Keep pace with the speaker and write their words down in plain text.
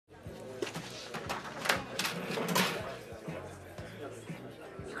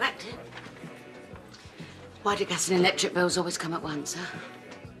Why do gas and electric bills always come at once, huh?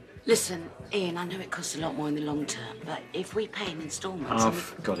 Listen, Ian, I know it costs a lot more in the long term, but if we pay in instalments...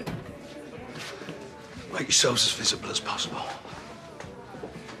 I've got it. Make yourselves as visible as possible.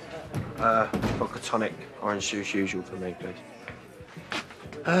 Vodka tonic, orange juice, usual for me, please.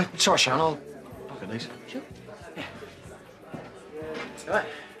 Sorry, Sharon, I'll look at these. Sure. Yeah. All right.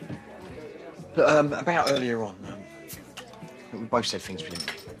 Look, about earlier on, we both said things we didn't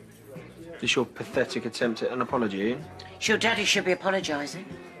mean. This your pathetic attempt at an apology, Ian? Sure, Daddy should be apologising.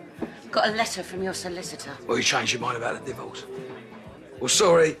 Got a letter from your solicitor. Well, you changed your mind about the divorce. Well,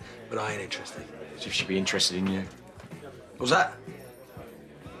 sorry, but I ain't interested. As if she'd be interested in you. What's that?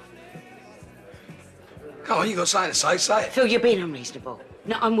 Come on, you got something to say, say it. Phil, you're being unreasonable.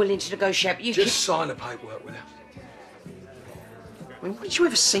 No, I'm willing to negotiate, but you Just sign the paperwork with her. I mean, when did you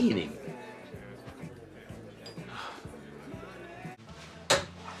ever see him?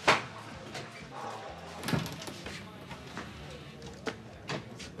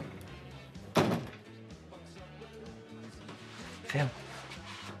 Phil.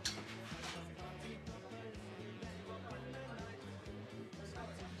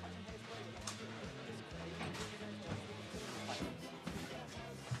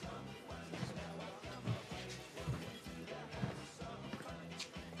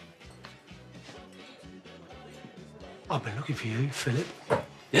 I've been looking for you, Philip.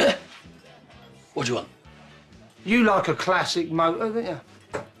 Yeah? What do you want? You like a classic motor, don't you?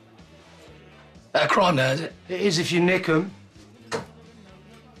 Crime now, is it? It is if you nick 'em.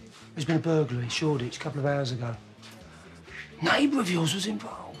 There's been a burglary in Shoreditch a couple of hours ago. Neighbour of yours was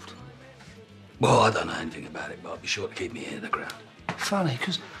involved. Well, I don't know anything about it, but I'll be sure to keep me ear to the ground. Funny,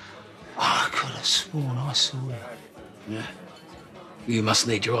 because I could have sworn I saw you. Yeah? You must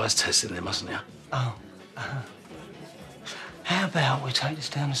need your eyes tested then, mustn't you? Oh, How about we take this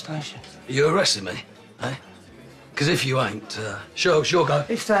down the station? You arresting me, eh? Because if you ain't, sure go.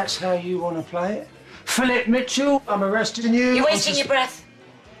 If that's how you want to play it. Philip Mitchell, I'm arresting you. You're wasting your breath.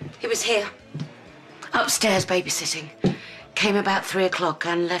 He was here. Upstairs babysitting. Came about 3 o'clock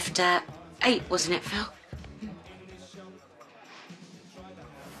and left at 8, wasn't it, Phil?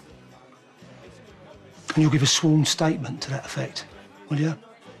 And you'll give a sworn statement to that effect, will you?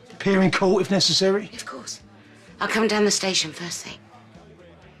 Appear in court if necessary? Of course. I'll come down the station first thing.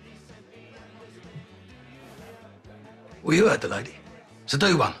 Well, you heard the lady. So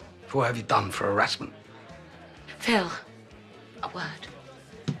do one, for what have you done for harassment? Phil, a word.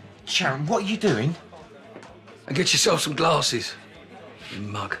 Sharon, what are you doing? And get yourself some glasses, you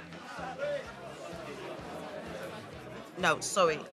mug. No, sorry.